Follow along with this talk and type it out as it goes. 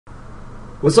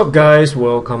What's up guys,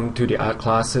 welcome to the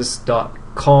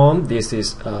artclasses.com. This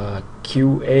is a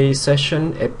QA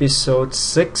session, episode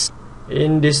 6.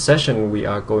 In this session we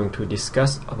are going to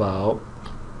discuss about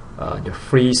the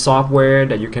free software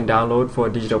that you can download for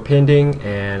digital painting,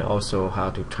 and also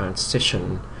how to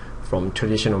transition from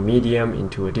traditional medium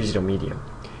into a digital medium.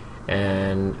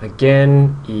 And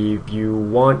again, if you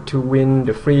want to win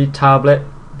the free tablet,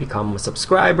 become a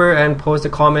subscriber and post a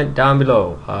comment down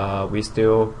below. We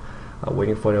still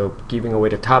waiting for the giving away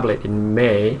the tablet in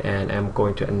May, and I'm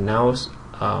going to announce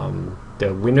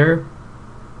the winner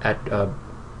at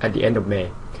the end of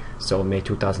May, so May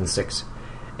 2006.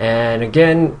 And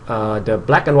again, the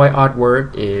black and white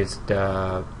artwork is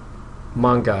the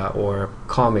manga or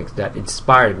comics that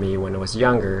inspired me when I was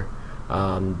younger.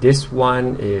 This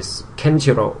one is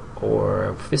Kenjiro,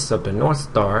 or Fist of the North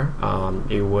Star.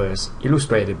 It was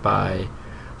illustrated by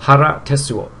Hara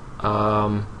Tetsuo.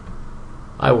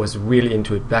 I was really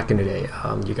into it back in the day.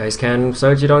 You guys can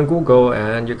search it on Google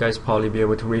and you guys probably be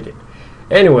able to read it.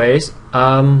 Anyways,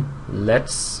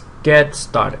 let's get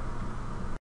started.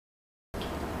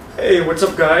 Hey, what's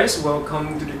up guys?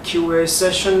 Welcome to the QA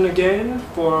session again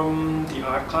from the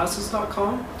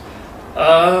artclasses.com.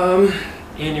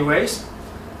 Anyways,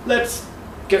 let's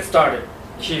get started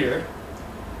here.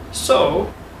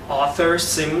 So, author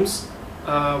Sims,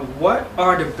 what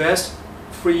are the best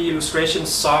free illustration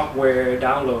software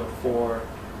download for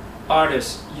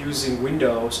artists using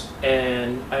Windows?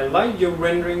 And I like your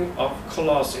rendering of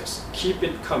Colossus. Keep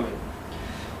it coming.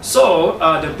 So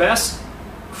the best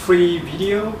free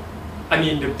video,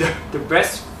 the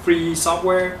best free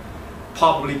software,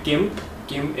 probably GIMP.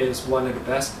 GIMP is one of the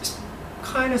best. It's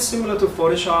kind of similar to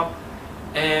Photoshop,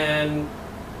 and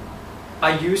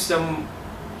I use them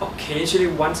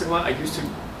occasionally, once in a while. I used to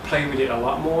play with it a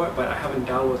lot more, but I haven't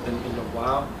downloaded them in a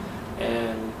while.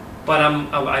 But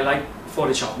I like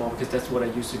Photoshop more because that's what I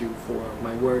used to do for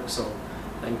my work. So,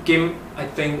 and GIMP, I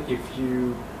think if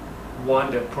you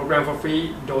want the program for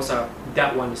free,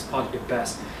 that one is probably the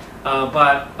best.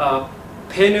 But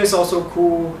Painter is also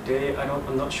cool.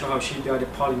 I'm not sure how cheap they are. They're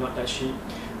probably not that cheap.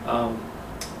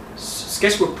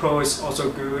 Sketchbook Pro is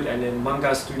also good, and then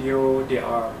Manga Studio,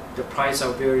 the price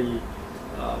are very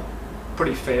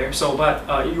pretty fair. So, but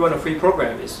if you want a free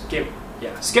program, is GIMP.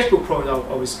 Yeah, Sketchbook Pro is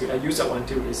always good. I use that one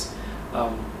too.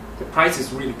 The price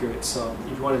is really good. So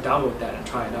if you want to download that and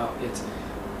try it out, it's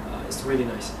really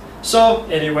nice. So,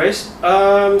 anyways,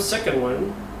 second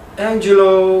one,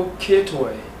 Angelo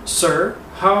Catoy I. Sir,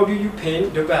 how do you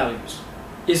paint the values?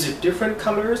 Is it different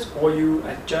colors, or you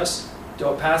adjust the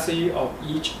opacity of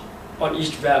each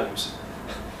values?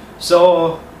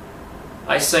 So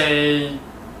I say,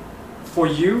 for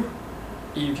you,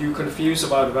 if you're confused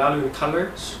about the value and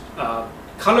colors,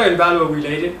 color and value are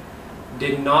related.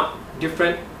 They're not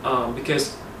different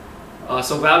because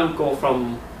so value go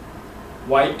from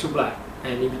white to black,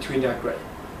 and in between they're gray.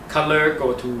 Color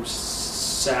go to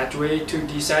saturate to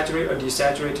desaturate, or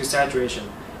desaturate to saturation,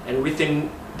 and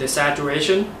within the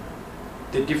saturation,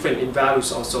 the difference in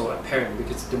values also apparent,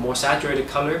 because the more saturated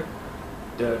color,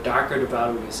 the darker the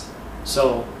value is.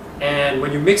 So, and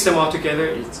when you mix them all together,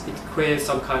 it creates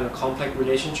some kind of complex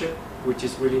relationship, which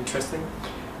is really interesting.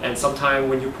 And sometimes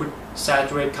when you put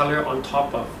saturated color on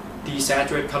top of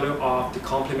desaturated color of the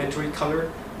complementary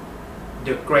color,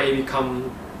 the gray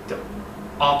become the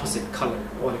opposite color,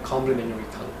 or the complementary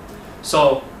color.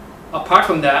 So apart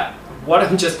from that, what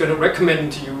I'm just going to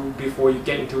recommend to you before you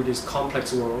get into this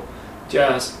complex world,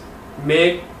 just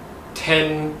make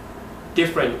 10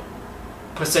 different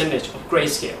percentage of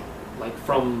grayscale, like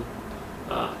from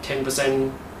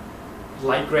 10%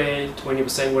 light gray,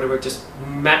 20% whatever. Just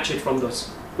match it from those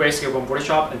grayscale from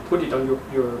Photoshop and put it on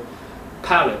your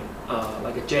palette,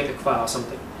 like a JPEG file or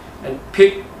something, and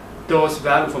pick those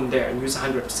values from there and use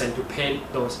 100% to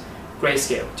paint those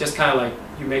grayscale. Just kind of like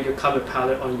you make your color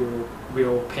palette on your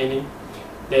real painting,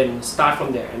 then start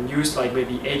from there and use like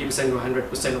maybe 80% to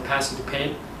 100% opacity to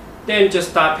paint. Then just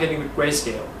start painting with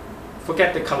grayscale.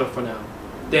 Forget the color for now.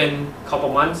 Then a couple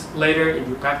months later, if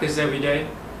you practice every day,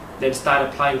 then start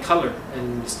applying color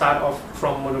and start off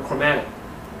from monochromatic.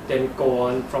 Then go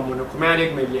on from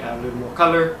monochromatic, maybe add a little more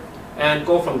color, and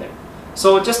go from there.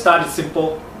 So just start it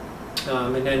simple,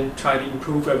 and then try to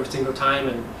improve every single time,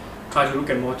 and try to look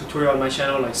at more tutorial on my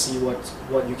channel, like see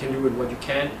what you can do and what you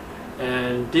can't.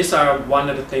 And these are one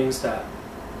of the things that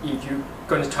if you're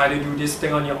going to try to do this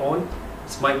thing on your own,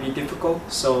 it might be difficult.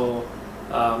 So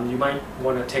you might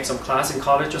want to take some class in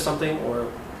college or something, or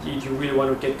if you really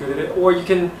want to get good at it, or you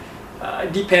can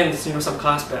depends, some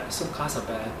class are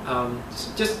bad.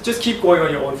 Just keep going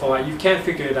on your own for a while. You can't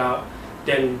figure it out,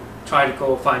 then try to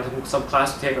go find some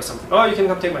class to take or something. Oh, you can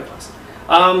come take my class.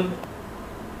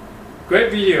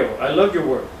 Great video. I love your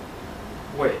work.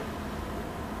 Wait.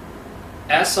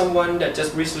 As someone that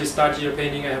just recently started digital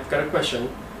painting, I have got a question.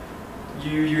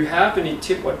 You have any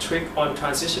tip or trick on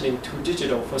transitioning to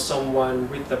digital for someone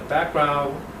with a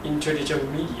background in traditional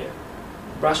media,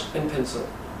 brush and pencil?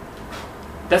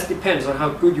 That depends on how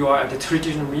good you are at the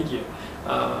traditional media.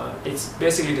 It's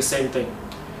basically the same thing.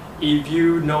 If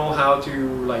you know how to,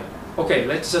 like, okay,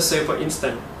 let's just say for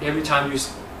instance, every time you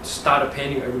start a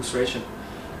painting or illustration,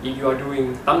 if you are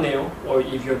doing thumbnail or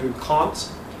if you're doing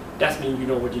comps, that means you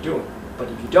know what you're doing. But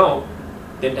if you don't,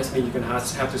 then that means you're gonna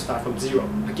have to start from zero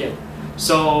again.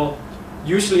 So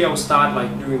usually I will start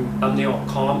like doing thumbnail or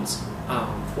comps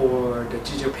for the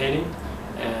digital painting,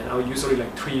 and I'll usually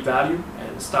like 3 value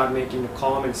and start making the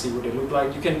comp and see what they look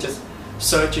like. You can just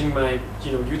search in my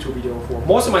YouTube video for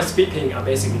most of my speed painting are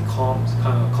basically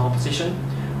composition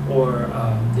or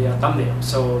they are thumbnail.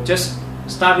 So just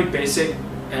start with basic,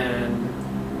 and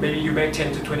maybe you make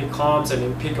 10 to 20 comps and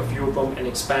then pick a few of them and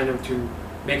expand them to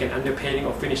make an underpainting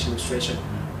or finished illustration.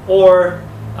 Or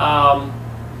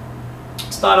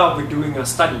start off with doing a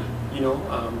study,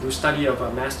 do study of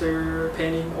a master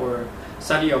painting or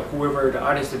study of whoever the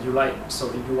artist that you like. So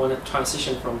if you want to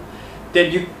transition from,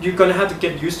 then you're gonna have to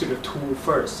get used to the tool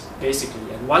first,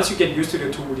 basically. And once you get used to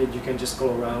the tool, then you can just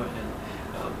go around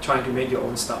and try to make your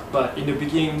own stuff. But in the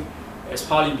beginning, it's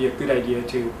probably be a good idea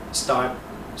to start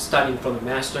studying from the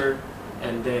master,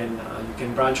 and then you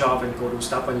can branch off and go do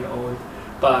stuff on your own.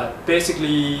 But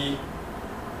basically,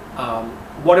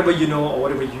 whatever you know or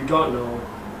whatever you don't know,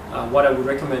 what I would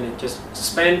recommend is just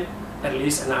spend at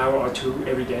least an hour or 2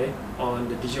 every day on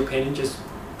the digital painting, just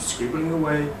scribbling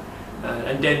away,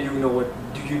 and then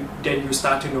then you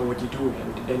start to know what you're doing,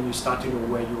 and then you start to know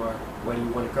where you are, where you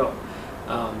want to go.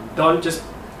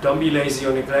 Don't be lazy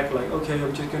or neglect, like, okay,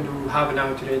 I'm just going to do half an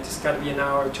hour today, it's got to be an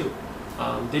hour or 2.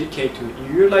 Dedicate to it.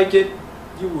 If you like it,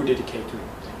 you will dedicate to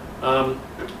it.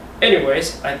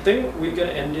 Anyways, I think we're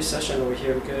gonna end this session over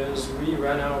here because we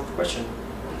ran out of questions.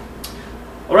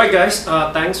 Alright guys,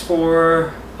 thanks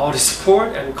for all the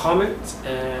support and comments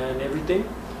and everything.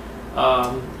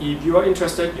 If you are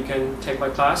interested, you can take my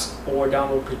class or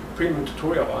download premium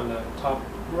tutorial on the top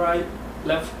right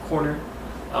left corner,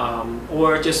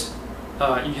 or just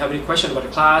if you have any question about the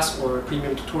class or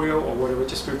premium tutorial or whatever,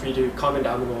 just feel free to comment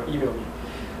down below or email me.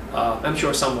 I'm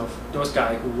sure some of those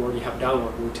guys who already have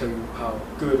downloaded will tell you how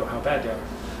good or how bad they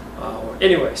are.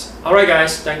 Anyways, alright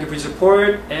guys, thank you for your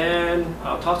support, and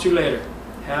I'll talk to you later.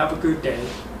 Have a good day,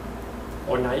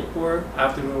 or night, or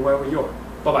afternoon, wherever you are.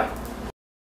 Bye bye.